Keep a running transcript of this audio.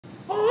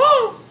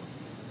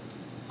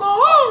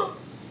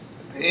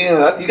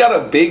Yeah, you got a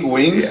big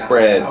wing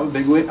spread. I'm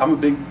a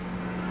big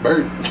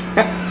bird.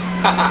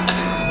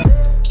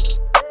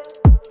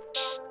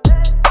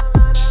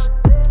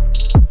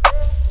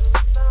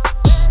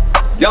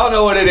 Y'all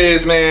know what it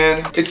is,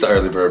 man. It's the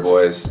Early Bird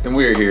Boys, and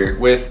we're here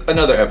with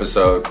another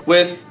episode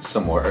with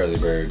some more Early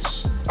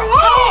Birds.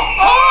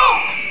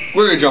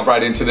 We're gonna jump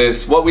right into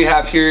this. What we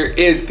have here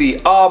is the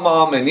A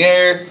Ma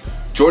Maniere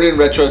Jordan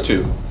Retro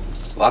 2.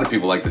 A lot of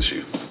people like this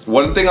shoe.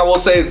 One thing I will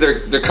say is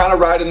they're kind of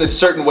riding this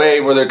certain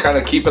way where they're kind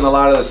of keeping a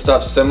lot of the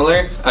stuff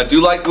similar. I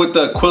do like with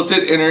the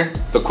quilted inner.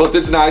 The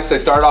quilted's nice. They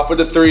started off with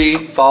the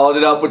 3, followed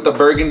it up with the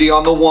burgundy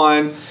on the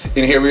 1,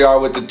 and here we are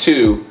with the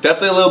 2.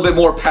 Definitely a little bit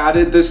more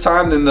padded this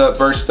time than the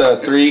versus the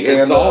 3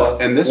 and the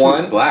 1. And this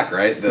one's black,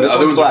 right? This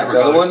one's black.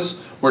 The other ones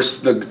were,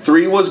 the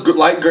 3 was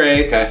light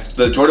gray, okay.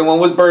 The Jordan 1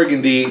 was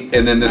burgundy,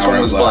 and then this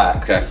one was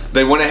black. Okay.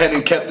 They went ahead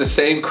and kept the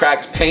same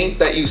cracked paint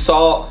that you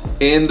saw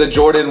in the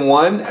Jordan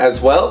 1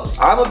 as well.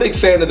 I'm a big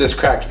fan of this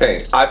cracked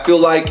paint. I feel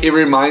like it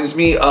reminds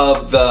me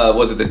of the,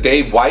 was it the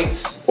Dave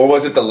Whites? Or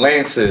was it the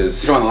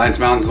Lances? You're on the Lance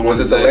Mountains?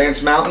 Was it the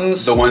Lance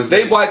Mountains? The ones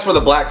Dave Whites were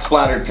the black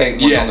splattered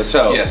paint on the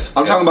toe. Yes.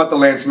 I'm talking about the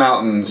Lance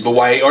Mountains. The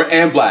white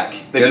and black.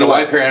 They did the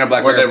white pair and a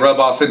black pair. Where they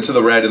rub off into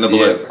the red and the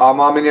blue. A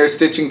Ma Maniere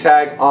stitching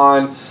tag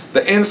on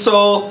the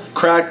insole,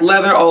 cracked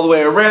leather all the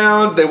way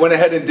around. They went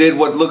ahead and did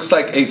what looks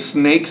like a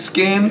snake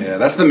skin. Yeah,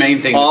 that's the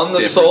main thing on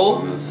the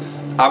sole.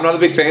 I'm not a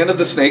big fan of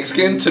the snake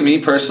skin. To me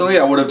personally,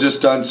 I would have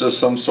just done just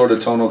some sort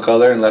of tonal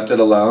color and left it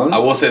alone. I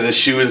will say this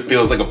shoe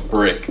feels like a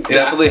brick.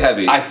 Definitely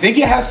heavy. I think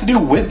it has to do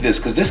with this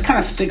because this kind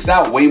of sticks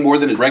out way more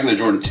than a regular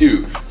Jordan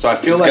 2. So I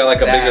feel it's got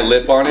like a bigger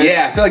lip on it.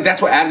 Yeah, I feel like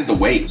that's what added the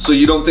weight. So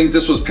you don't think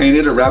this was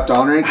painted or wrapped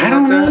on or anything? I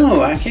don't like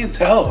know. That? I can't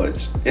tell.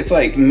 It's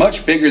like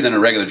much bigger than a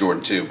regular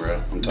Jordan 2,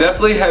 bro.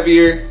 Definitely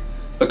heavier.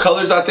 The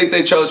colors I think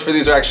they chose for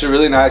these are actually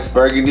really nice.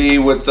 Burgundy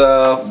with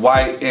the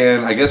white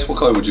and I guess what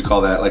color would you call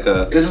that? Like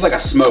a... This is like a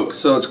smoke.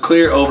 So it's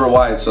clear over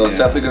white, so it's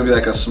definitely gonna be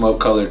like a smoke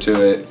color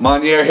to it.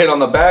 Maniere hit on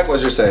the back,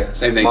 what's your say?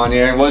 Same thing.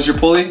 Maniere, was your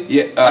pulley?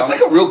 Yeah. That's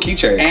like a real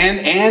keychain.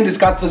 And it's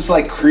got this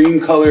like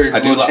cream colored I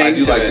do like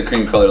the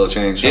cream color little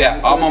change. Yeah,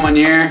 A Ma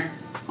Maniere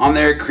on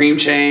there, cream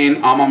chain, A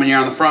Ma Maniere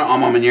on the front, A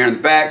Ma Maniere on the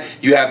back.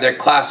 You have their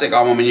classic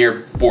A Ma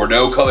Maniere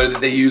Bordeaux color that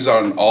they use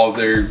on all of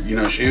their,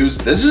 shoes.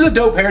 This is a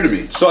dope pair to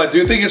me. So I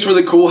do think it's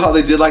really cool how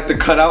they did like the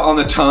cutout on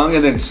the tongue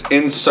and then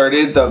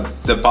inserted the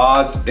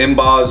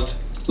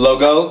embossed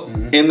logo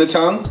in the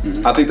tongue.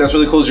 I think that's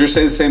really cool. Did you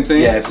say the same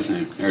thing? Yeah, it's the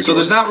same. So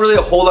there's not really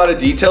a whole lot of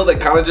detail. They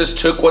kind of just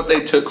took what they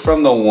took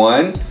from the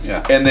 1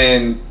 and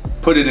then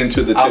put it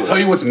into the 2. I'll tell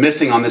you what's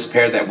missing on this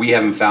pair that we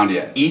haven't found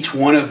yet. Each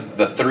one of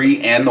the 3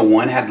 and the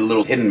 1 had the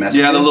little hidden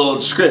messages. Yeah, the little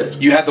script.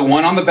 You had the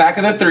one on the back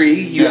of the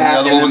 3. The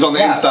other one was on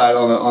the inside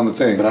on the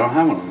thing. But I don't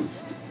have one on this.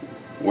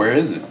 Where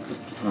is it?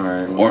 All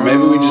right. Or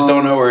maybe we just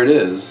don't know where it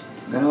is.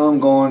 Now I'm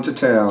going to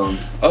town.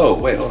 Oh,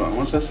 wait, hold on.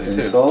 What's that say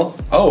too? Insole.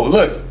 Oh,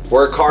 look.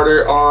 Work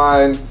harder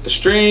on the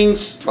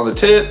strings, on the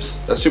tips.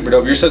 That's super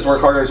dope. Yours says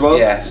work harder as well?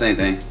 Yeah, same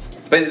thing.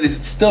 But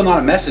it's still not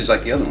a message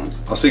like the other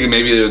ones. I was thinking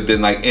maybe it would have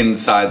been like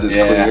inside this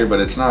clear, but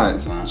it's not.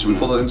 Should we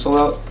pull the insole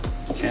out?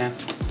 Yeah.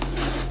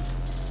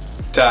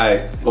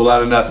 Tie. Whole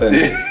lot of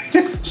nothing.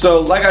 So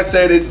like I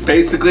said, it's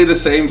basically the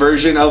same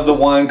version of the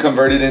 1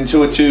 converted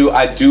into a 2.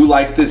 I do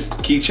like this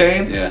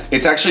keychain. Yeah.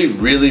 It's actually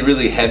really,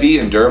 really heavy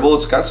and durable.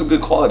 It's got some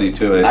good quality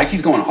to it.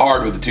 Nike's going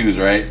hard with the 2s,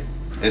 right?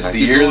 It's Nike's the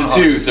year of the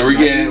 2, so we're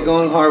getting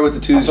going hard with the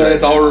 2s.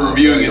 That's all we're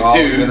reviewing is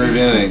 2s.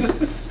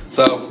 Reviewing.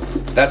 So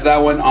that's that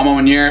one. A Ma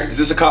Maniere. Is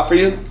this a cop for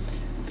you?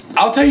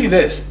 I'll tell you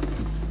this.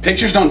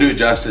 Pictures don't do it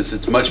justice.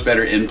 It's much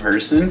better in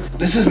person.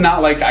 This is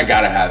not like I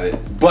gotta have it,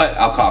 but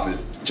I'll cop it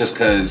just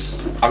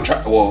because I'm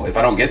trying. Well, if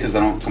I don't get this,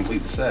 I don't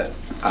complete the set.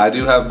 I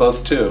do have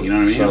both too. You know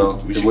what I mean? So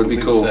it would be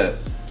cool. Set.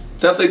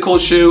 Definitely a cool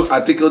shoe. I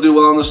think it'll do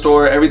well in the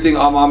store. Everything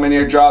A Ma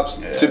Maniere drops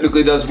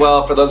typically does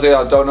well. For those of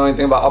y'all who don't know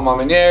anything about A Ma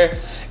Maniere,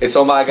 it's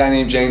owned by a guy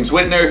named James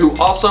Whitner, who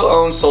also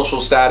owns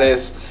Social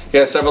Status. He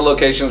has several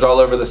locations all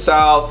over the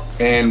South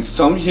and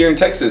some here in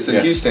Texas and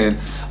Houston.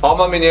 A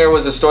Ma Maniere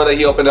was a store that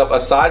he opened up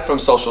aside from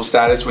Social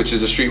Status, which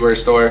is a streetwear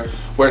store,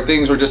 where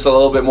things were just a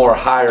little bit more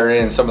higher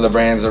end. Some of the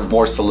brands are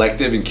more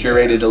selective and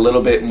curated a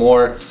little bit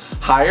more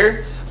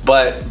higher.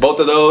 But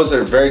both of those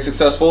are very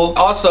successful.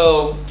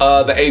 Also,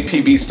 the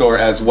APB store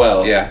as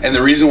well. Yeah, and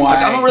the reason why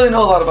I don't really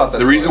know a lot about that.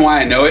 The reason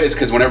why I know it is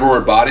because whenever we're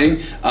botting,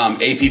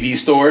 APB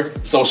store,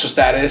 Social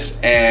Status,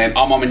 and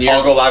A Ma Maniere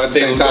all go live at the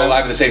same time. They go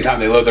live at the same time.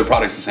 They load their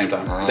products at the same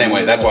time. Same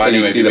way. That's why I knew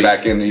you see the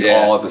back end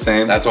all at the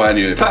same. That's why I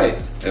knew it.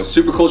 Tight.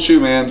 Super cool shoe,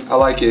 man. I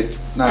like it.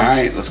 Nice. All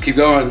right, let's keep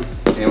going.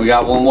 And we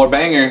got one more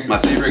banger. My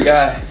favorite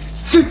guy.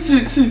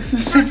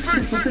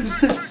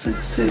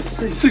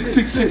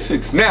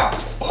 666. Now,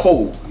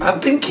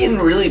 I've been getting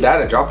really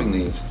bad at dropping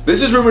these.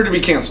 This is rumored to be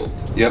canceled.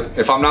 Yep.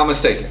 If I'm not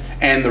mistaken.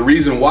 And the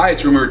reason why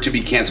it's rumored to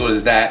be canceled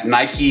is that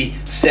Nike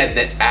said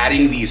that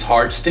adding these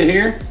hearts to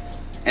here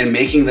and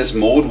making this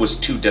mold was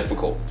too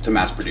difficult to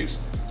mass produce.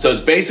 So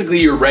it's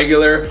basically your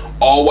regular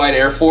all white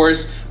Air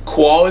Force.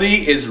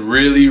 Quality is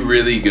really,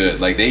 really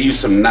good. Like they use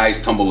some nice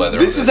tumble leather.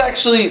 This is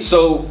actually,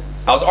 so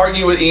I was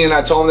arguing with Ian.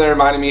 I told him that it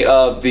reminded me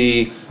of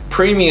the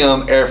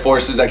premium Air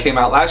Forces that came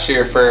out last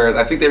year for,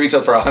 I think they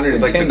retailed for $110.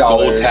 It's like the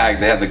gold tag.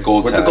 They had the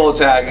gold with tag. the gold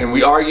tag, and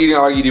we argued and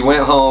argued. He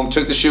went home,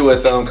 took the shoe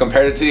with him,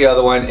 compared it to the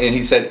other one, and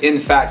he said, in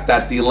fact,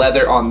 that the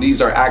leather on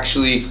these are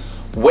actually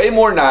way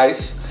more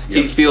nice.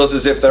 He feels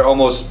as if they're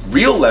almost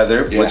real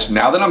leather, which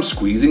now that I'm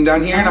squeezing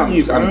down here and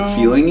I'm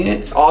feeling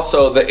it.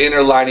 Also, the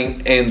inner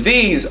lining in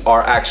these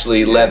are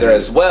actually leather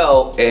as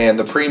well, and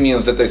the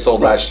premiums that they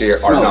sold last year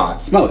are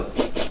not. Smell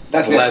it.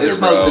 That's leather, it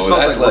smells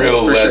That's like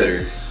real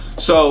leather. Sure.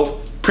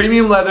 So,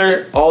 premium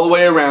leather all the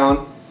way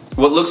around.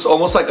 What looks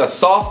almost like a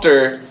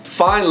softer,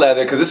 fine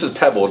leather, because this is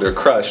pebbled or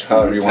crushed,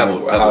 however you want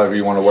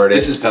to word it.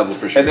 This is pebbled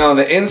for sure. And then on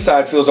the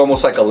inside feels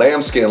almost like a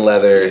lambskin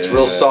leather. It's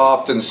real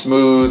soft and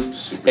smooth.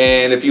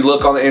 And if you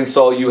look on the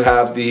insole, you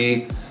have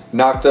the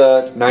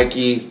Nocta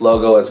Nike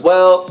logo as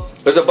well.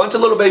 There's a bunch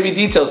of little baby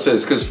details to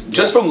this, because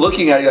just from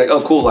looking at it, you're like,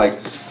 oh cool, like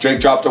Drake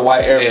dropped a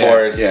white Air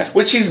Force,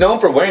 which he's known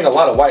for wearing a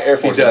lot of white Air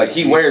Forces. Like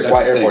he wears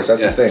white Air Force,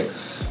 that's his thing.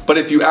 But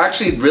if you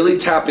actually really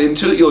tap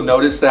into it, you'll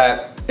notice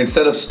that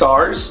instead of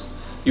stars,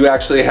 you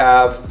actually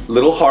have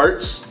little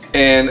hearts,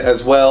 and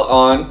as well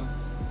on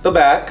the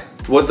back.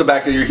 What's the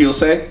back of your heel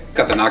say?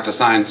 Got the Nocta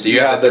sign. So you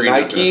have the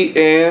Nike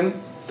and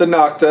the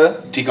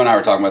Nocta. Tico and I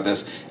were talking about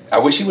this. I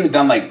wish he would have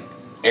done like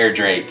Air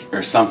Drake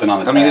or something on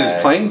the tag. I mean,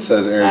 his plane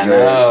says Air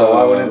Drake, so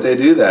why wouldn't they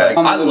do that?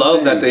 I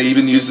love that they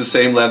even use the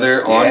same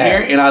leather on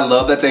here, and I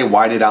love that they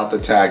whited out the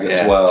tag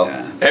as well.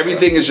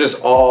 Everything is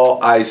just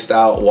all iced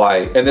out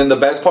white. And then the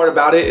best part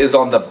about it is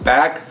on the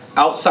back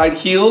outside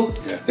heel,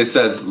 it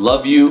says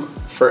 "Love you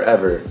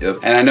forever."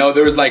 And I know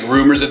there was like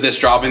rumors of this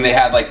dropping. They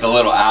had like the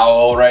little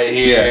owl right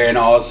here and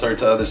all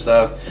sorts of other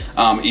stuff.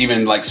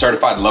 Even like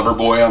certified lover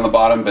boy on the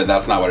bottom, but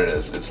that's not what it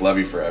is. It's love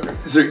you forever.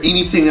 Is there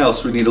anything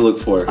else we need to look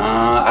for?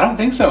 I don't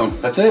think so.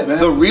 That's it, man.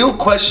 The real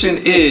question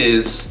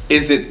is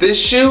it this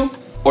shoe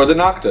or the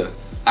Nocta?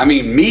 I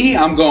mean,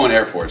 I'm going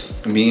Air Force.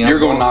 You're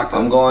going Nocta.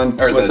 I'm going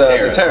with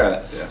the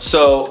Terra.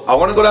 So I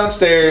want to go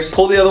downstairs,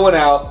 pull the other one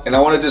out, and I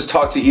want to just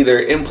talk to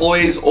either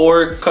employees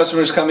or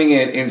customers coming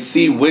in and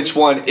see which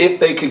one, if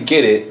they could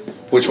get it,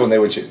 which one they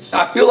would choose.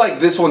 I feel like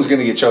this one's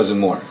gonna get chosen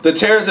more. The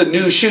Terra's a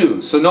new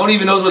shoe, so no one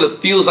even knows what it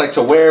feels like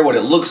to wear, what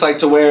it looks like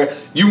to wear.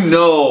 You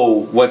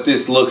know what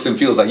this looks and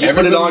feels like. You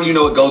put it on, you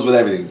know it goes with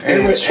everything.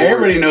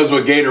 Everybody knows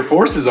what Gator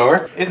Forces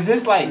are. Is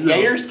this like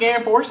Gator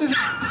Scan Forces?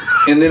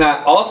 And then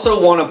I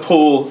also want to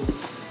pull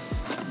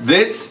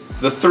this,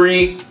 the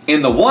 3,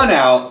 and the 1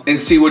 out and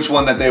see which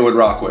one that they would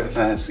rock with.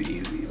 That's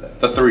easy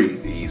though. The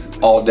 3, easily.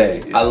 All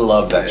day. I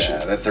love that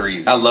shit. That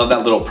 3's. I love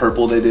that little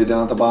purple they did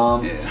down at the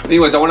bottom.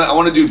 Anyways, I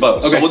want to do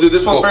both. Okay. So we'll do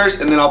this one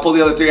first, and then I'll pull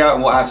the other 3 out,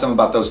 and we'll ask them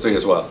about those 3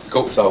 as well.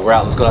 Cool. So we're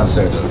out. Let's go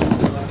downstairs.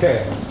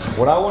 Okay.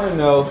 What I want to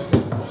know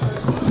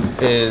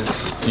is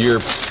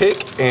your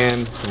pick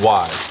and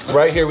why.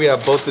 Right here we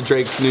have both the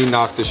Drake's new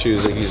Nocta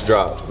shoes that he's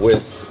dropped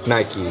with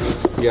Nike.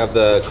 You have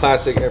the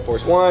classic Air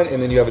Force 1,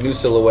 and then you have a new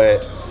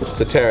silhouette,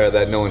 the Terra,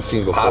 that no one's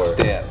seen before.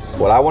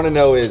 What I want to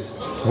know is,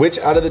 which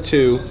out of the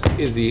 2,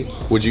 Izzy,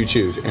 would you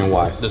choose and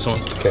why? This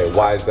one. Okay,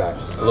 why is that?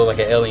 It looks like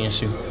an alien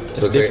shoe.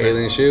 It's Looks like an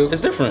alien shoe?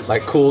 It's different.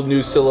 Like cool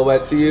new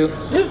silhouette to you?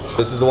 Yeah.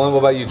 This is the one. What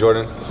about you,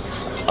 Jordan?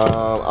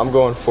 I'm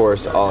going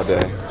Force all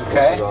day.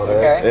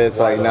 Okay. It's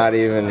like not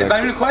even. It's not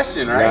even a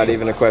question, right? Not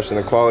even a question.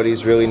 The quality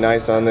is really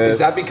nice on this. Is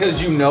that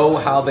because you know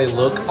how they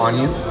look on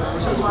you?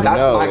 That's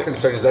my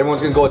concern. Is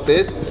everyone's gonna go with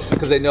this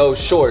because they know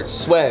shorts,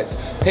 sweats,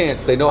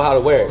 pants. They know how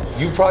to wear it.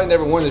 You probably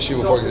never worn this shoe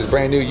before because it's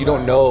brand new. You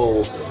don't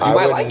know. I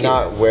would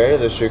not wear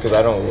this shoe because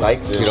I don't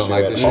like this. You don't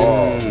like this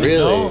shoe?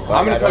 Really? Like,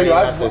 I'm gonna tell you,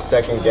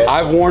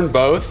 I've worn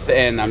both,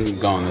 and I'm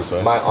going this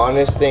way. My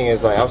honest thing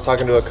is, like, I was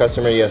talking to a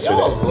customer yesterday.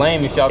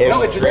 Lame if y'all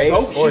go.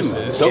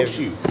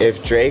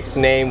 If Drake's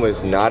name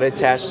was not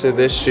attached to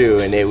this shoe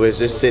and it was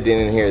just sitting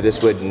in here,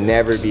 this would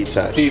never be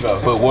touched.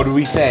 But what do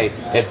we say?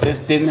 If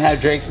this didn't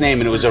have Drake's name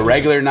and it was a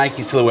regular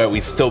Nike silhouette,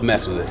 we'd still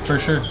mess with it. For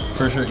sure,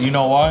 for sure. You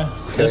know why?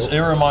 It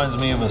reminds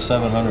me of a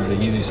 700, a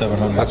Yeezy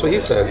 700. That's what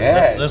he said.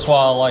 Yeah. That's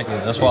why I like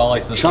it. That's why I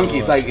like this. Chunky.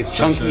 It's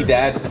chunky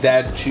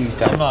dad shoe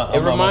type.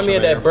 It reminds me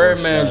of that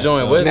Birdman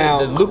joint. What is it?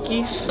 The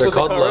Lukis? They're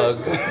called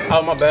lugs.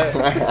 Oh, my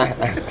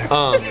bad.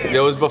 It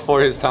was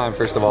before his time,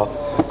 first of all.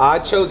 I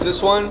chose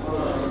this one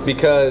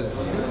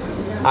because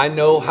I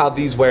know how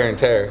these wear and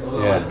tear.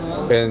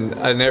 Yeah. And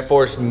an Air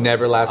Force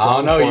never lasts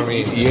long for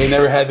me. You ain't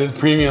never had this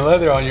premium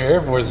leather on your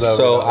Air Force though.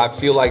 So I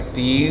feel like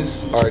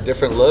these are a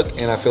different look,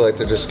 and I feel like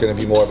they're just gonna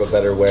be more of a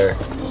better wear.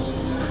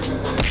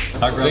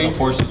 I grabbed the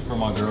Forces for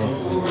my girl.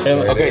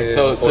 Okay,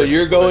 so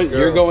you're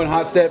going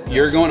hot step,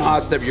 you're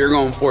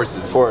going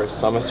Forces.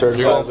 Force. I'm a certified.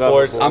 You're going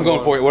Force. I'm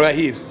going Force. What about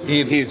Heaves?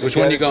 Heaves. Which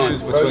one you going?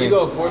 Bro, you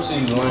go Force or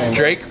you lame.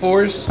 Drake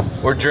Force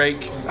or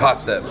Drake Hot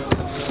Step?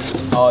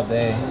 All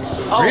day.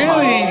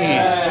 Really?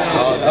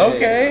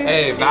 Okay.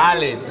 Hey,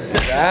 valid.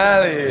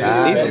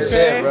 These the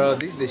shit, bro.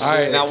 These the shit. All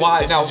right, now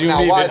why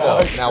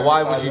though? Now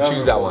why would you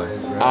choose that one?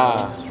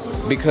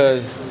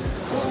 Because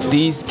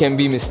these can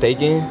be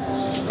mistaken,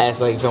 as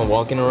like if I'm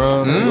walking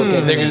around.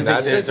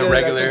 It's a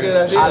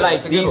regular. I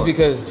like these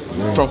because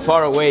from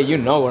far away, you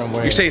know what I'm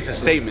wearing. You say it's a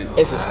statement.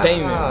 It's a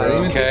statement,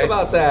 bro. Think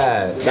about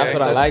that. That's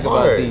what I like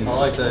about these. I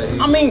like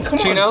that. I mean, come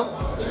on.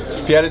 Chino,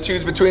 if you had to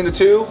choose between the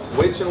two,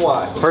 which and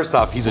why? First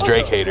off, he's a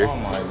Drake hater.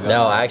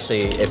 No,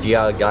 actually, if you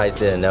guys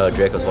didn't know,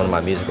 Drake was one of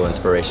my musical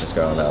inspirations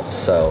growing up,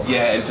 so.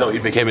 Yeah, until he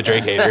became a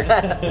Drake hater.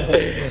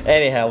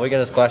 Anyhow, we're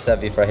gonna squash that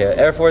beef right here.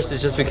 Air Force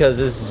is just because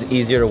this is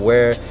easier to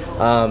wear.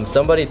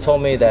 Somebody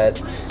told me that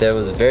that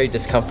was very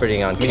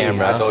discomforting on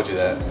camera. I told you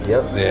that.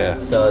 Yep. Yeah.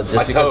 So just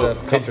My because toe, of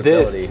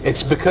comfortability.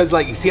 it's because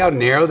like, you see how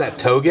narrow that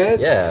toe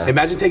gets? Yeah.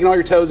 Imagine taking all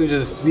your toes and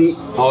just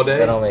all day.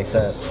 That don't make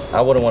sense.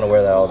 I wouldn't want to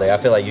wear that all day. I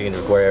feel like you can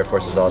just wear Air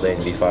Forces all day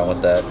and be fine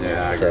with that.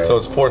 Yeah, I agree. So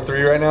it's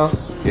 4-3 right now?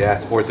 Yeah,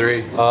 it's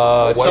 4-3.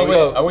 So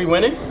wait, are we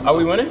winning? Are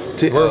we winning?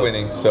 We're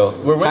winning still.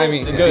 We're winning? I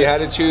mean, if you had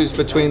to choose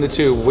between the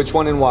two, which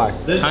one and why?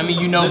 I mean,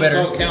 you know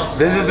better.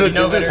 This is the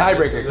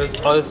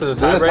tiebreaker. Oh, this is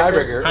the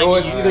Tiebreaker. Oh,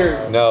 it's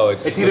either No,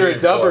 it's either a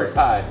dub or a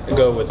tie.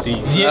 Go with these.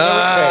 Okay,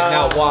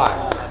 now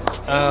why?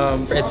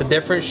 It's a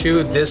different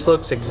shoe. This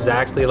looks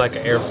exactly like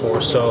an Air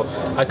Force, so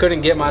I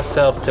couldn't get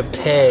myself to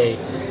pay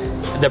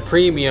the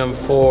premium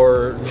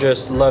for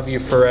just Love You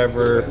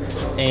Forever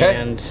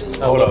and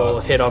a little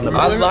hit on the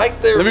I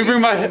like their Let me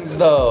bring my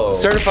though.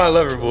 certified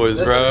lover boys,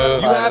 bro.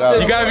 You have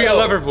to. You gotta be a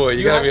lover boy.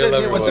 You gotta be a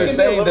lover what boy. they're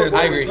saying. They're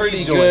I agree.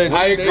 pretty good.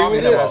 I agree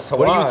with this.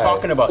 What are you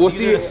talking about? Well, These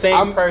see, are the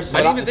same person.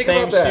 I didn't even think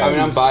about that. I mean,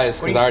 I'm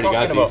biased What are because I you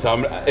already got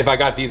talking these. So if I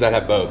got these, I'd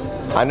have both.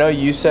 I know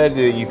you said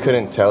that you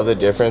couldn't tell the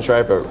difference,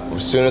 right? But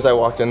as soon as I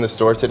walked in the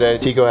store today,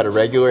 Tico had a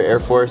regular Air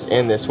Force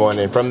and this one,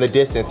 and from the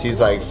distance, he's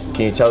like,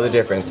 "Can you tell the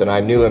difference?" And I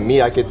knew in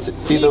me, I could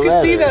see the leather. You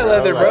can see that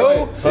leather,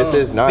 bro. Like, this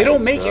is nice. They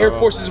don't make Air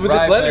Forces with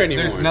this leather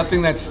anymore. There's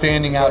nothing that's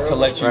standing out to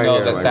let you Right know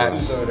here, that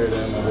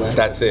right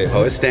that's it.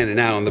 Oh, it's standing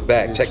out on the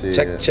back. Check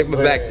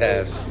my back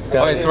tabs.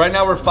 All right, so right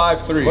now we're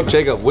 5-3.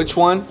 Jacob, which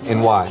one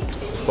and why?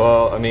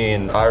 Well, I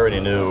mean, I already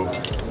knew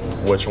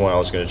which one I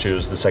was going to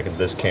choose. The second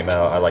this came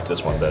out, I like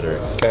this one better.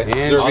 Okay. Is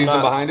there a reason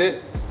behind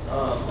it?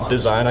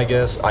 Design, I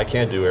guess. I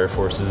can't do Air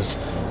Forces.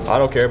 I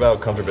don't care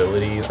about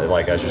comfortability,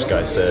 like as you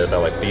guys said,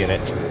 about like being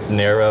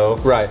narrow.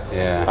 Right.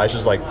 Yeah. I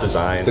just like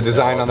design. The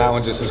design on that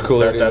one just is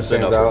cooler. That's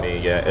enough for me.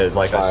 Yeah.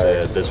 Like I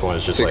said, this one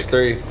is just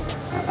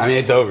 6-3. I mean,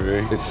 it's over,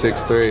 right? It's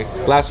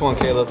 6-3. Last one,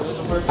 Caleb.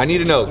 I need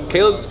to know.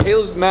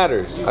 Caleb's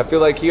matters. I feel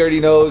like he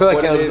already knows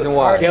what it is and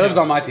why. Caleb's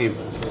on my team.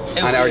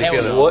 I already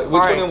feel it. Which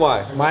one and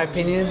why? My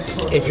opinion,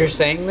 if you're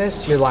saying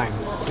this, you're lying.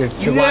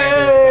 You're lying to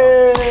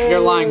yourself. You're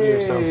lying to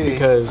yourself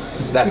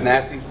because That's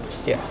nasty.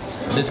 yeah.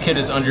 This kid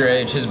is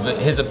underage.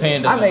 His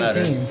opinion doesn't I'm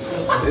matter. 18.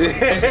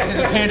 His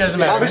opinion doesn't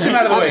matter. Push him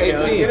out of the way.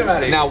 Get him out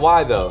of here. Now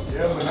why though?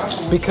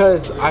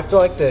 Because I feel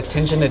like the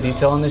attention to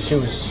detail on this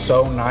shoe is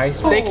so nice.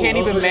 They can't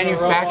even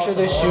manufacture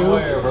this shoe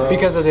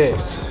because of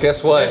this.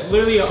 Guess what?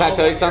 Can I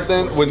tell you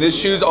something? When this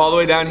shoe's all the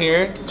way down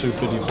here,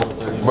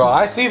 250, Bro,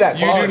 I see that.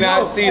 you do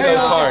not see those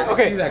hearts.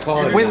 Okay,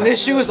 when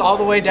this shoe is all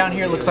the way down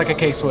here, it looks like a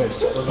K-Swiss.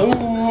 That's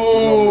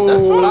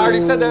what I already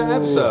said that in the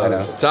episode. I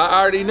know. So I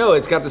already know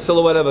it's got the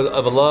silhouette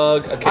of a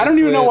lug. I don't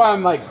even know why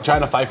I'm like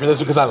trying to fight for this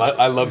because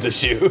I love the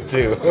shoe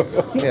too.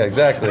 Yeah,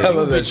 exactly. I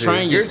love that shoe.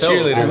 You're a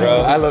cheerleader, bro.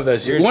 I love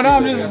that shoe. Well,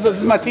 no, this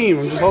is my team.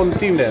 I'm just holding the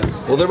team down.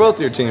 Well, they're both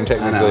your team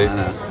technically. I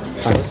know.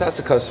 All right, let's ask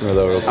the customer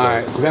though real quick. All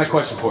right, we got a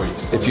question for you.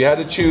 If you had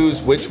to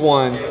choose which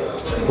one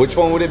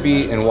would it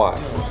be and why?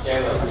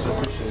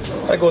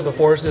 I go with the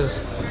Forces.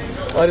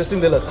 I just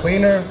think they look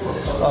cleaner.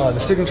 The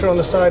signature on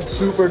the side,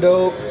 super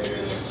dope.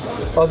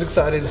 I was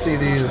excited to see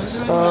these.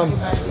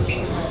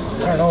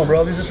 I don't know,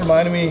 bro. These just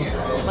reminded me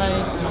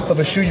of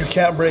a shoe you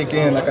can't break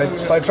in. Like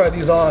if I tried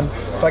these on,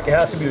 like it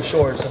has to be the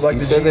shorts. Like You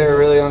the said jeans. they were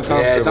really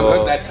uncomfortable. Yeah,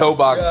 sometimes that toe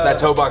box, that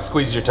toe box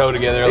squeezes your toe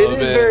together a little It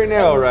bit. is very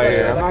narrow right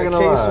here. I'm Like not a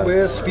gonna lie.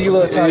 K-Swiss,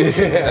 Fila type.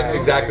 Yeah, that's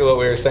exactly what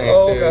we were saying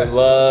Oh, too. okay.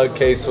 Lug,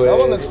 K-Swiss. That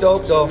one looks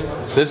dope though.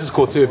 This is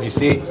cool too. If you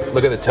see,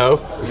 look at the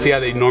toe. You see how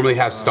they normally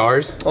have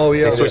stars? Oh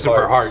yeah. They switch them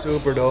for hearts.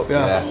 Super dope.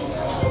 Yeah. Yeah.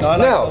 No, I like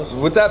Now, those.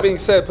 with that being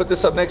said, put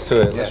this up next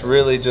to it. Let's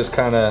really just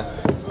kind of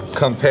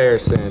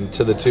comparison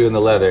to the two in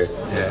the leather.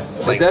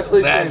 Yeah. It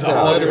definitely stands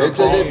out.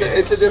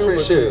 It's a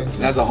different shoe.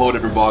 That's a whole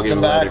different ballgame of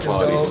leather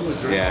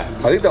quality. Yeah.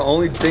 I think the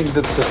only thing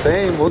that's the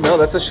same, well, no,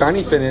 that's a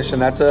shiny finish,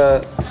 and that's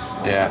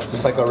Yeah.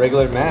 just like a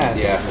regular mat.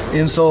 Yeah.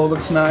 Insole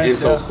looks nice.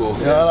 Insole's cool.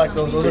 Yeah, I like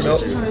those. Those are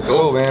dope.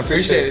 Cool, man.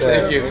 Appreciate it.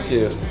 Thank you. Thank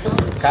you.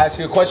 Can I ask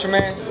you a question,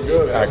 man?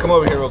 All right, come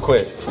over here real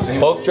quick.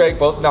 Both Drake,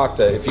 both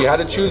Nocta. If you had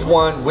to choose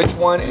one, which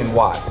one and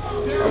why?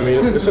 I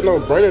mean, it's a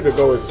no-brainer to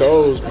go with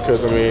those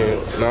because, I mean,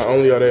 not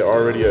only are they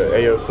already an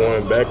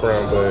AF1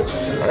 background, but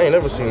I ain't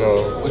never seen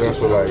no joints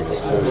with, like,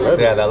 the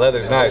leather. Yeah, that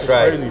leather's nice, It's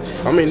right? crazy.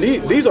 I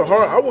mean, these are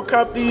hard. I would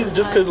cop these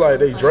just because, like,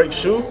 they Drake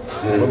shoe,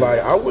 but,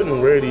 like, I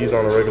wouldn't wear these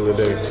on a regular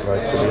day,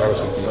 like, to be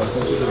honest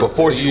with you.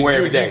 Before you wear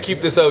every day. You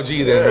keep this OG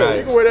then, Yeah, right?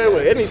 you can wear that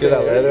with anything. Feel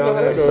that leather on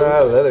the You know how inside, that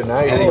goes. leather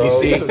nice, And then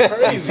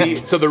bro. you see,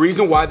 so the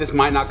reason why this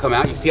might not come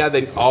out, you see how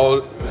they all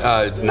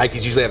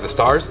Nikes usually have the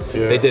stars.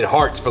 They did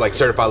hearts for like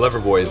certified lover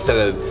boy instead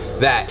of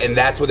that, and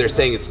that's what they're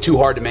saying. It's too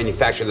hard to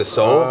manufacture the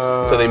sole,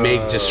 so they may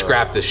just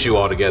scrap the shoe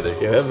altogether.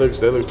 Yeah, that looks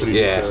pretty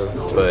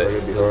but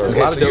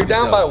okay, so you're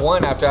down by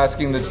 1 after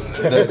asking the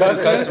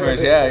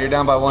customers. Yeah, you're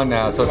down by 1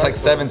 now, so it's like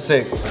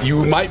 7-6.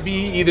 You might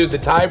be either the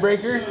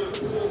tiebreaker,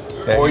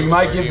 or you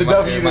might give the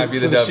W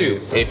to the shoe.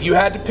 If you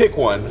had to pick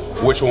one,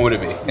 which one would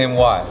it be? And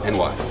why? And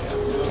why?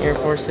 Air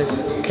Forces.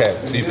 Okay,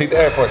 so you picked the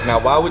Air Force. Now,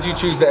 why would you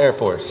choose the Air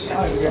Force?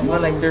 Well,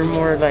 like they're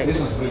more like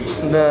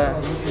the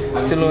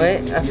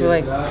silhouette. I feel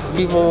like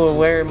people will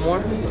wear it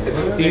more.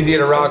 Easier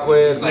to rock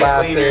with,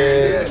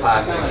 classic.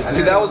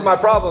 See, that was my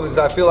problem. Is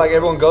I feel like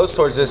everyone goes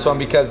towards this one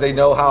because they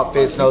know how it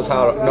fits, know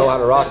how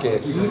to rock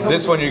it.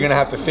 This one, you're gonna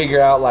have to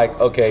figure out like,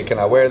 okay, can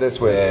I wear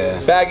this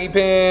with baggy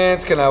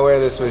pants? Can I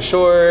wear this with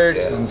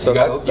shorts? And so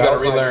you gotta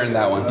relearn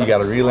that one. You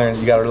gotta relearn.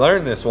 You gotta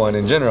learn this one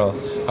in general.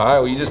 All right,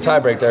 well, you just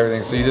tie-breaked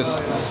everything, so you just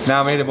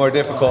now made it more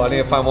difficult. I need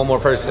to find one more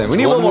person. We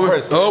need one more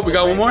person. Oh, we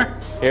got one more?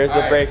 Here's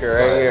the breaker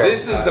right here.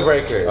 This is the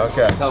breaker.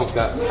 Okay. Tell him,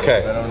 Scott.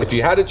 Okay, if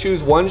you had to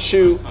choose one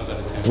shoe,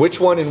 which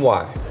one and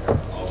why?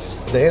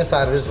 The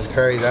inside of this is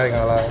crazy, I ain't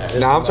gonna lie.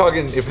 Now I'm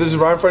talking, if this is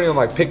right in front of you, I'm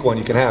like, pick one,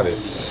 you can have it.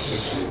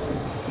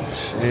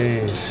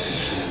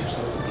 Jeez.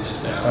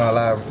 I don't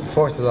lie.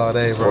 Forces all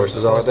day, bro.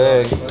 Forces all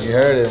day. You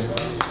heard it.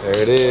 There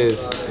it is.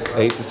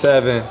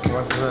 8-7.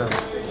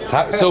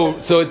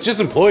 So it's just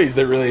employees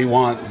that really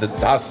want the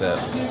dot step.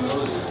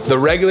 The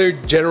regular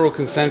general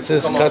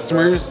consensus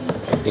customers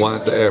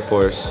want the Air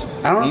Force.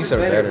 I don't know. These are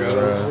better,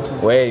 bro.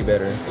 Way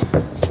better.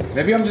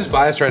 Maybe I'm just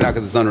biased right now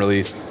because it's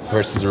unreleased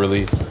versus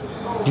released.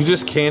 You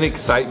just can't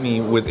excite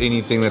me with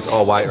anything that's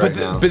all white right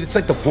now. But it's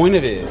like the point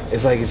of it.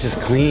 It's like it's just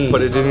clean.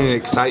 But it didn't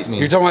excite me.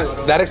 You're talking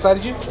about that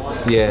excited you?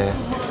 Yeah.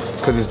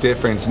 Because it's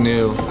different, it's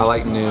new. I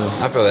like new.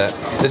 I feel that.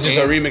 This is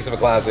just a remix of a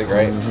classic,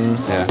 right?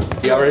 Yeah.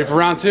 Y'all ready for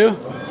round 2?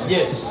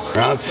 Yes.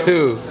 Round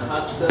 2.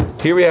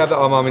 Here we have the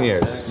A Ma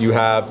Manieres. You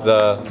have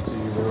the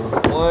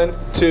 1,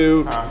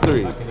 2,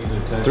 3.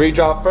 3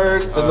 drop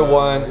first, then the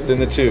 1, then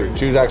the 2.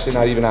 2's actually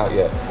not even out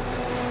yet.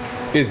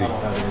 Izzy.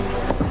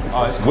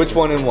 Which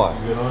one and why?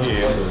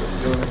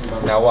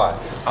 Now why?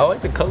 I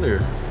like the color.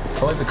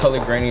 I like the color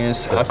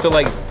graininess. I feel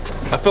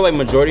like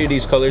majority of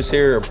these colors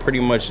here are pretty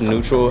much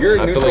neutral. You're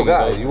a neutral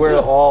guy. You wear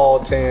all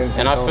tans.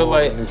 And I feel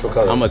like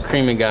I'm a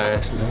creamy guy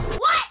actually.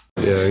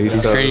 Yeah,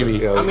 he's creamy.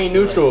 Yeah. I mean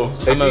neutral.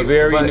 I'm a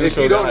very neutral guy. If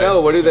you don't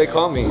know, what do they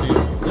call me?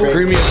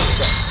 Creamy.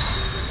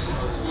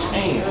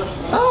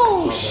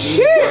 Oh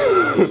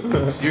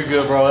shit! You're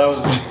good, bro. That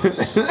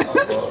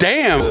was.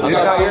 Damn. It's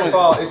not your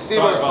fault. It's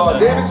Steve-O's fault.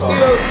 Damn it,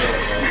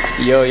 Steve-O.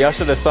 Yo, y'all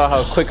should have saw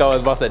how quick I was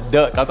about to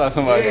duck. I thought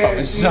somebody was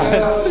popping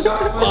shots.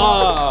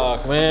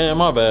 Fuck, man,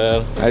 my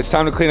bad. It's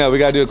time to clean up. We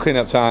gotta do a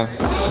cleanup time.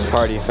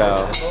 Party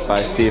foul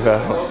by Steve-O.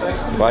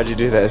 Why'd you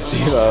do that,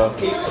 Steve-O?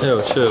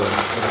 Yo, chill.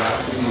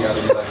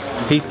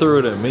 He threw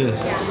it at me.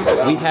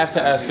 We have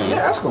to ask him.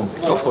 Yeah, ask him.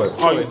 Go for it.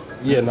 Oh,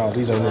 yeah, no,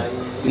 these are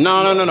me.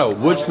 No.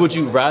 Which would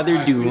you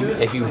rather do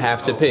if you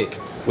have to pick?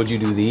 Would you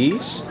do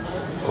these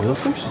or the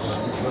Forces?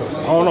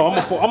 I don't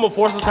know. I'm a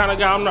Forces kind of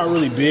guy. I'm not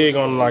really big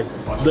on like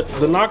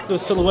the Nocta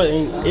silhouette.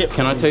 Ain't it.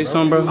 Can I tell you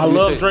something, bro? I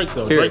love Drake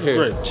though. Drake is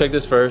great. Check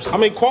this first. I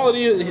mean,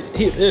 quality.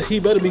 He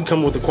better be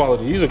coming with the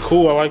quality. These are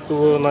cool. I like the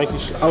little Nike.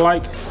 I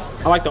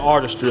like the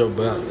artistry of it,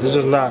 but it's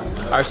just not.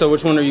 All right. So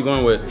which one are you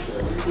going with?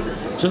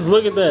 Just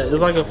look at that.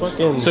 It's like a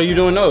fucking. So you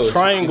doing those?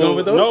 Triangle. You going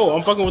with those? No,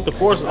 I'm fucking with the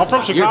Forces. I'm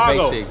from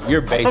Chicago. You're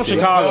basic. I'm from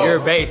Chicago. You're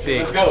basic.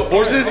 Let's go.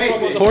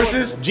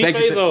 Forces? G Thank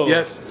you, Fazos.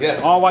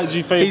 Yes. All white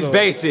G Fazos. He's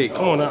basic.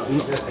 Come on now.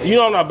 You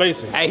know I'm not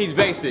basic. Hey, he's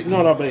basic. You know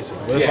I'm not basic.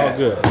 But it's all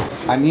good.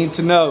 I need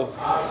to know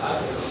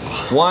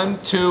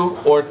 1, 2,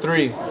 or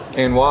 3,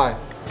 and why?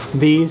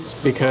 These,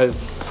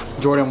 because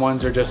Jordan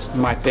 1s are just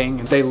my thing.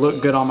 They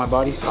look good on my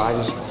body,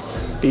 so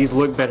these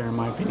look better in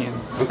my opinion.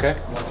 Okay.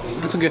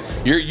 That's a good.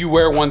 You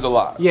wear ones a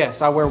lot.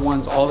 Yes, I wear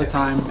 1s all the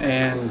time,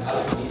 and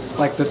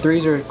like the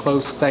 3s are a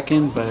close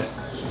second, but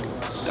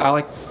I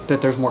like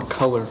that there's more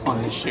color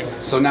on this shoe.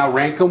 So now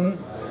rank them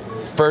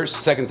first,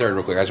 second, third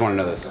real quick. I just want to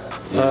know this.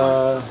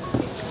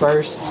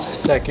 First,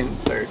 second,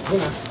 third.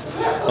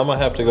 I'm gonna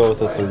have to go with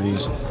the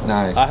 3s.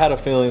 Nice. I had a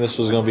feeling this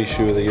was gonna be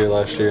shoe of the year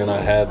last year, and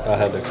I had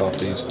to cop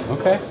these.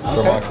 Okay.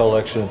 For my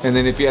collection. And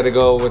then if you had to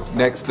go with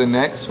the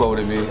next, what would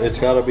it be? It's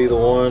got to be the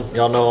 1.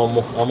 Y'all know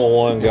I'm a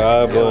 1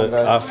 guy, but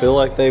I feel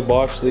like they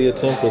botched the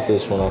attempt with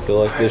this one. I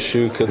feel like this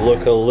shoe could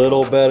look a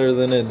little better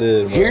than it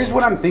did. Here's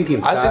what I'm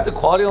thinking, Scott. I think the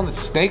quality on the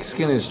snake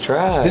skin is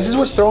trash. This is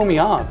what's throwing me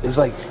off. It's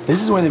like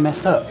this is where they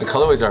messed up. The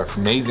colorways are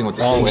amazing with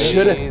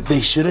the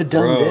They should have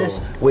done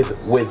this with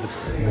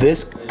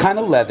this kind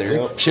of leather.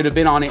 Yep. Should have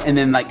been on it, and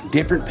then like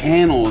different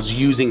panels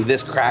using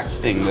this cracked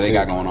thing that they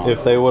got going on.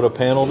 If they would have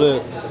paneled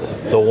it,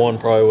 the 1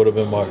 probably would have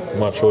been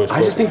my choice.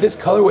 I just think this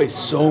colorway is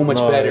so much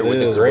better with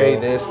the gray,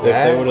 this, If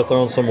that. they would have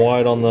thrown some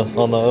white on the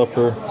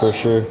upper, for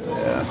sure.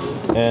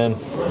 Yeah. And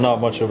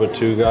not much of a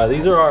 2 guy.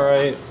 These are all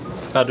right.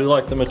 I do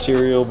like the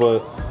material,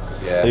 but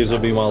these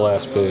would be my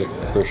last pick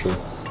for sure.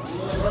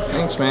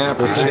 Thanks, man. I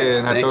appreciate it,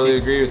 and I totally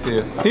agree with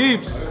you.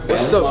 Peeps!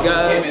 What's up,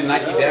 guys? Came in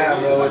Nike down,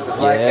 bro, with the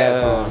black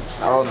hats on.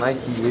 Oh,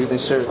 Nike, even the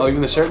shirt. Oh,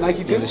 even the shirt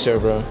Nike too? Even the shirt,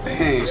 bro.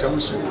 Dang, show me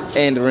the shirt.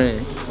 And the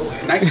ring.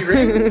 Nike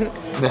ring?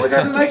 We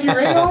got the Nike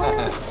ring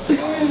on?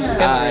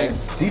 Alright.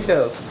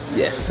 Details.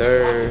 Yes,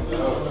 sir.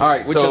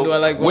 Alright, Which one do I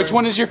like more? Which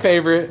one is your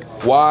favorite?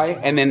 Why?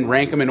 And then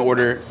rank them in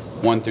order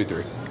 1 through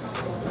 3.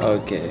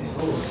 Okay.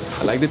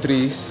 I like the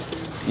 3s.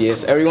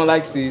 Yes, everyone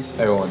likes these.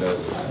 Everyone does.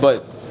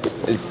 But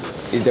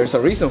there's a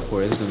reason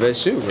for it. It's the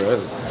best shoe,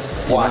 bro.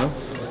 Why? You know?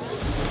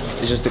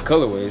 It's just the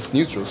colorway. It's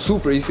neutral.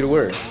 Super easy to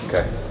wear.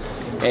 Okay.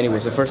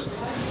 Anyways, the first one.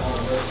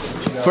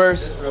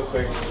 First, real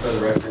quick for the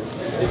record.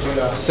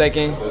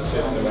 Second,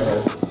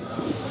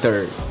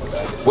 third.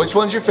 Which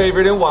one's your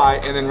favorite and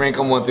why? And then rank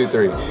them 1 through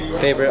 3.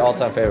 Favorite,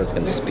 all-time favorite is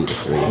gonna just be the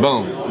 3.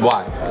 Boom.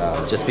 Why?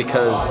 Just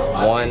because,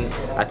 one,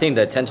 I think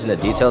the attention to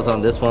details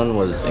on this one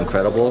was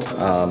incredible.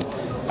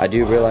 I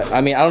do realize,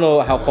 I mean, I don't know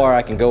how far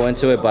I can go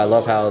into it, but I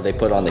love how they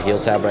put on the heel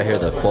tab right here,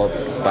 the quilt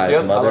by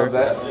his mother. I love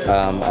that.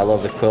 I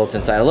love the quilt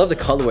inside. I love the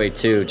colorway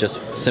too,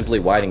 just simply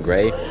white and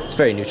gray. It's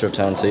very neutral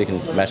tone, so you can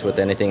match with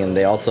anything. And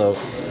they also,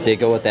 they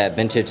go with that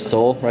vintage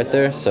sole right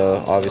there,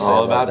 so obviously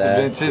all about the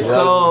vintage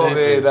sole,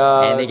 man.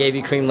 And they gave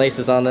you cream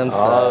laces on them. So,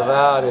 all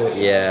about it.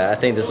 Yeah, I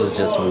think this was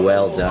just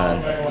well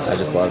done. I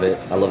just love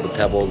it. I love the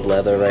pebbled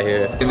leather right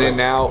here. And then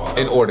now,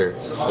 in order.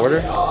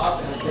 Order?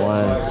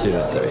 1, 2, 3.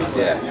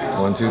 Yeah.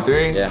 1, 2,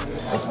 3? Yeah.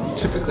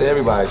 Typically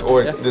everybody's,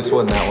 or it's this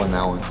one, that one,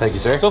 that one. Thank you,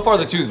 sir. So far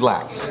the 2's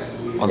last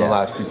on the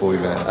last people we've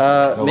been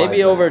asking.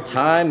 Maybe over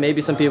time,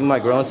 maybe some people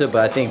might grow into it,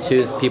 but I think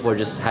 2's people are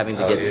just having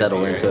to get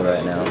settled into it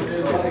right now.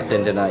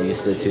 Then they're not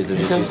used to the 2's, they're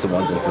just used to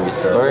 1s and 3's.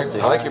 So we'll see.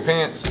 I like your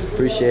pants.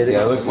 Appreciate it.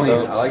 Yeah, look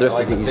clean. I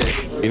like the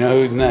fit. You know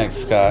who's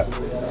next, Scott?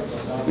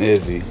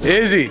 Izzy.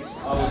 Izzy!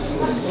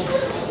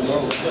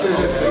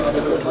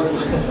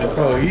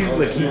 Bro,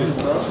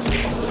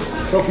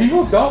 bro,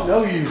 people don't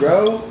know you,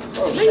 bro.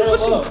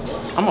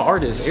 I'm an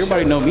artist.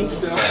 Everybody know me.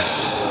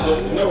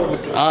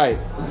 Alright.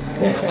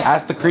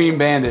 Ask the Cream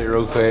Bandit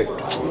real quick.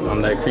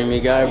 I'm that creamy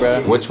guy,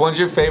 bro. Which one's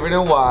your favorite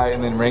and why?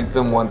 And then rank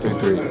them 1 through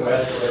 3.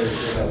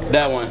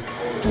 That one.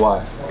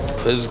 Why?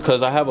 Is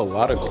because I have a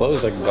lot of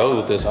clothes that can go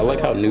with this. I like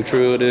how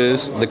neutral it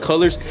is. The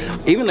colors,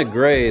 even the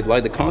gray,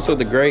 like the console of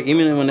the gray,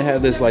 even when they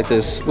have this, like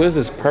this, what is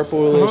this,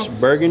 purplish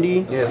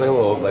burgundy? Yeah, it's like a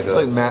little,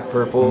 like matte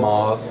purple.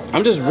 Mauve.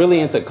 I'm just really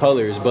into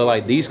colors, but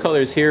like these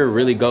colors here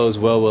really goes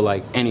well with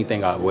like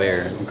anything I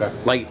wear. Okay.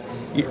 Like,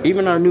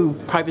 even our new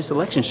private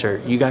selection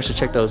shirt, you guys should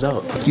check those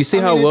out. You see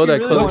how well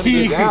that color.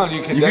 You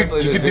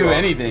could do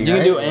anything. You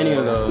can do any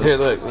of those. Here,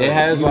 look. It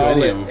has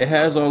all it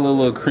has all the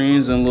little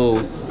creams and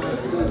little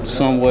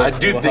somewhat. I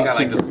do think I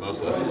like this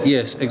most though.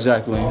 Yes,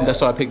 exactly.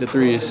 That's why I picked the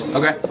 3s.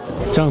 Okay.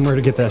 Tell them where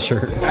to get that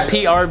shirt.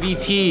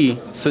 PRVT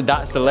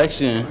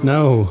Selection.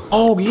 No.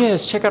 Oh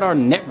yes, check out our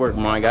network,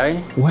 my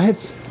guy. What?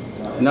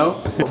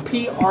 No.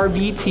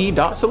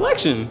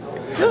 PRVT.selection.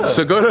 Yeah.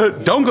 So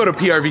don't go to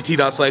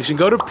prvt.selection,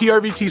 go to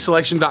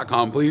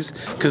prvtselection.com, please,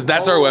 because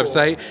that's our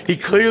website. He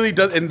clearly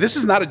does, and this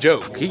is not a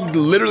joke. He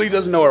literally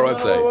doesn't know our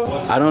website.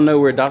 I don't know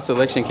where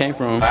 .selection came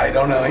from. I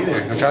don't know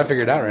either. I'm trying to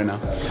figure it out right now.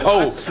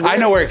 Oh, I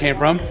know where it came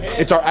from.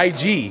 It's our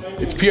IG.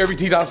 It's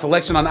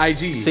prvt.selection on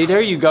IG. See,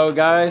 there you go,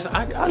 guys.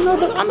 I know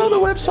the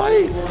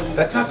website.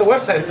 That's not the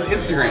website, it's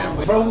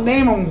Instagram. Bro,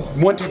 name them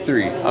 1, 2,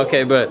 3.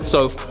 Okay, but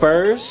so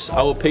first,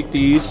 I will pick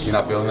these. You're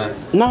not feeling that?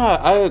 Nah,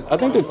 I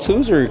think the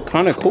 2s are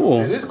kind of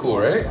cool. It is cool,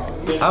 right?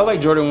 I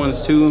like Jordan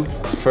 1s too.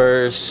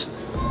 First,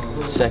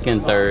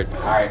 second, third.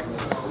 All right.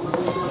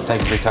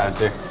 Thank you for your time,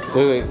 sir.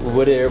 Wait,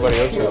 what did everybody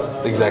else do?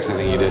 The exact same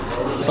thing you did.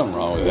 Something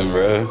wrong with him,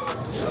 bro.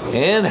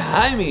 And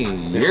Jaime,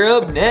 you're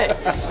up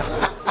next.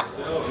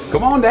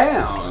 Come on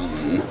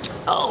down.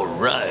 All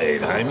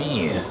right,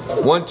 Jaime.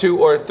 1, 2,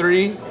 or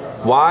 3.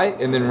 Why?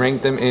 And then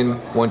rank them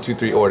in 1, 2,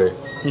 3 order.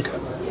 Okay.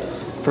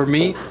 For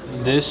me,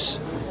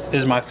 this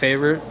is my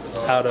favorite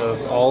out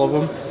of all of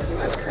them.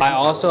 I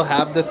also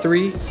have the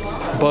 3,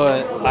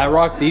 but I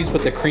rock these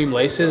with the cream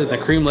laces, and the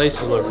cream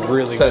laces look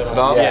really good. Sets it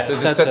off? Yeah,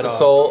 does it set the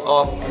sole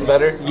off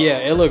better? Yeah,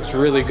 it looks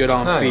really good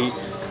on feet.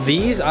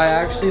 These, I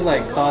actually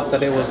thought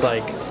that it was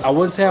I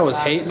wouldn't say I was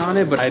hating on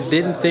it, but I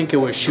didn't think it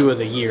was shoe of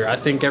the year. I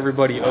think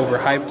everybody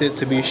overhyped it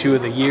to be shoe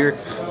of the year.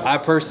 I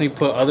personally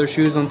put other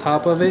shoes on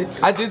top of it.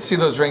 I did see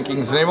those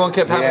rankings, and everyone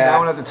kept having that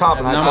one at the top.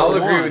 And I'll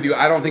agree with you.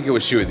 I don't think it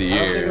was shoe of the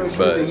year,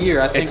 but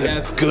it's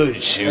a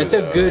good shoe. It's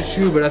a good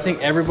shoe, but I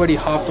think everybody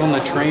hopped on the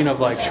train of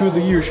shoe of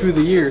the year, shoe of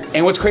the year.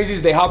 And what's crazy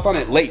is they hopped on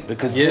it late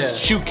because this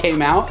shoe came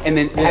out and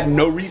then had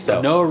no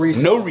resale. No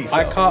resale. No resale.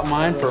 I caught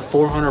mine for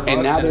 $400,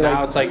 and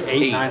now it's like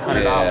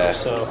 $800-900.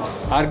 So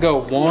I'd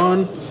go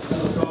 1,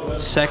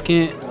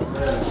 2nd,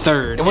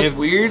 3rd. And what's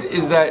weird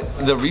is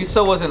that the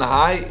resale wasn't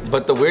high,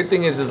 but the weird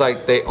thing is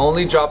they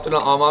only dropped it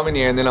on A Ma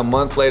Maniere, and then a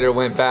month later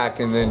went back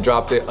and then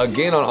dropped it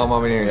again on A Ma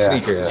Maniere and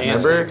sneakers.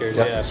 Remember?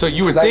 Sneakers, So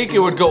you would think it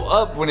would go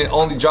up when it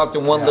only dropped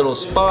in one little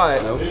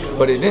spot,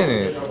 but it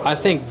didn't. I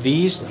think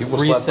these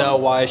resale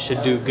wise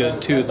should do good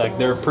too.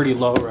 They're pretty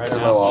low right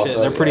now.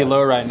 They're pretty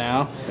low right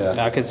now.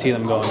 I could see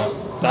them going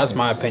up. That's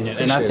my opinion.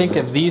 And I think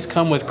if these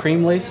come with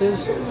cream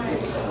laces,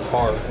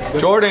 hard.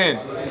 Jordan,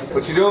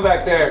 what you doing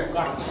back there?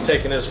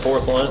 Taking his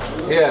 4th lunch.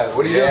 Yeah,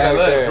 what are you doing back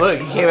there?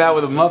 Look, he came out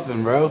with a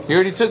muffin, bro. You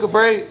already took a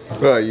break?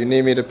 Bro, you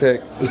need me to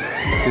pick? Did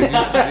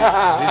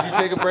you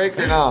take a break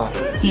or not?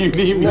 You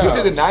need me. You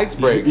took a nice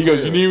break. He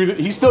goes, you need me to,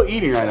 he's still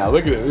eating right now.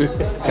 Look at him.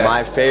 Okay.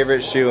 My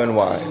favorite shoe and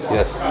why?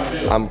 Yes.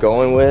 I'm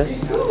going with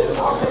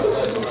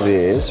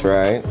this,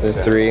 right? The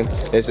 3.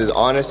 This is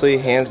honestly,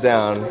 hands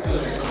down,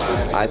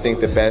 I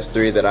think the best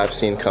 3 that I've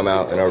seen come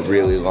out in a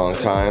really long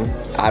time.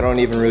 I don't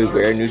even really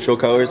wear neutral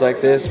colors like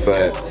this,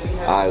 but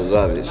I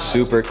love it.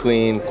 Super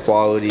clean,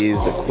 quality,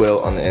 the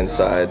quilt on the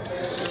inside.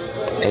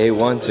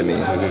 A1 to me.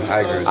 I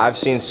agree. I've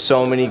seen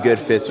so many good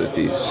fits with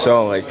these.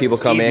 So like people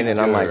come in and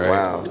I'm like,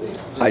 wow.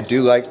 I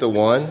do like the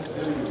 1,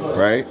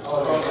 right?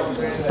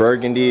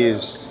 Burgundy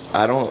is,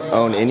 I don't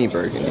own any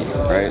burgundy,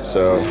 right?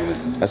 So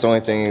that's the only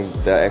thing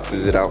that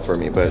X's it out for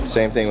me. But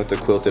same thing with the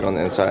quilted on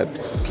the inside.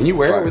 Can you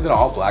wear it with an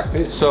all black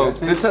fit? So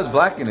this has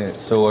black in it.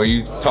 So are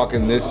you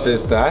talking this,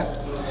 that?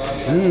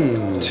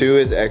 2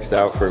 is X'd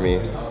out for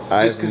me.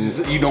 Just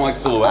because you don't like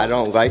the silhouette? I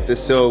don't like the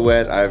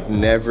silhouette.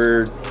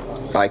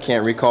 I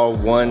can't recall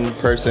one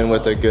person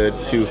with a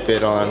good 2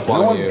 fit on.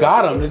 No one's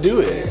got them to do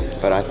it.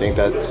 But I think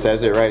that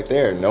says it right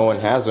there. No one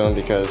has them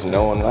because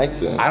no one likes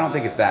them. I don't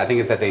think it's that. I think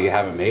it's that they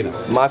haven't made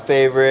them. My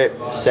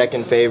favorite,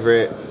 second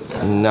favorite,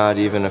 not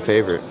even a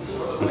favorite.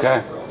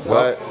 Okay.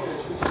 But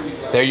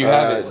there you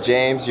have it.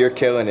 James, you're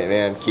killing it,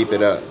 man. Keep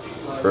it up.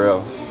 For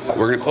real.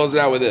 We're going to close it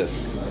out with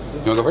this. You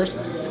want to go first?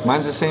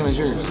 Mine's the same as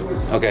yours.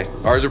 Okay.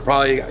 Ours are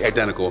probably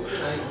identical.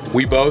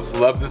 We both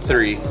love the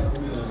 3.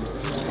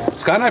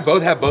 Scott and I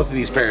both have both of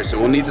these pairs, so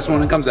we'll need this one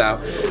when it comes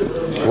out.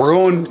 We're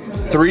going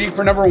 3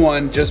 for number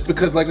 1, just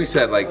because, like we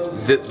said, like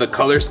the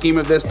color scheme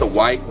of this, the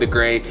white, the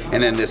gray,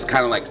 and then this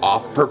kind of like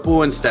off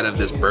purple instead of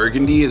this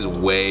burgundy is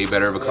way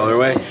better of a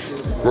colorway.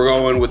 We're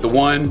going with the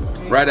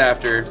 1 right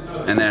after,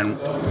 and then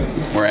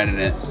we're ending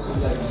it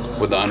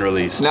with the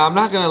unreleased. Now I'm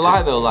not gonna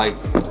lie though, like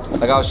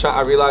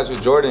I realized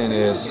with Jordan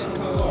is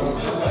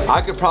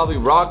I could probably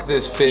rock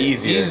this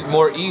fit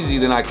more easy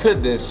than I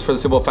could this, for the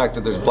simple fact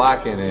that there's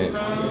black in it.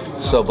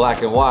 So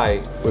black and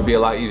white would be a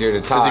lot easier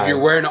to tie. Because if you're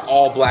wearing an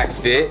all black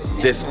fit,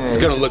 this is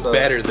gonna look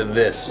better than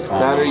this.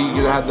 That or you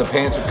could have the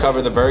pants would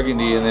cover the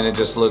burgundy and then it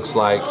just looks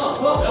like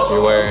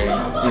you're wearing,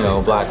 you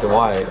know, black and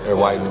white or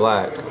white and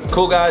black.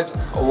 Cool guys,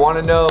 I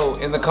wanna know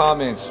in the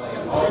comments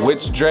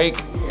which Drake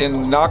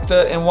in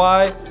Nocta and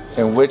why,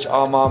 and which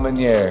A Ma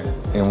Maniere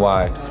and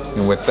why.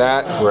 And with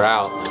that, we're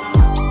out.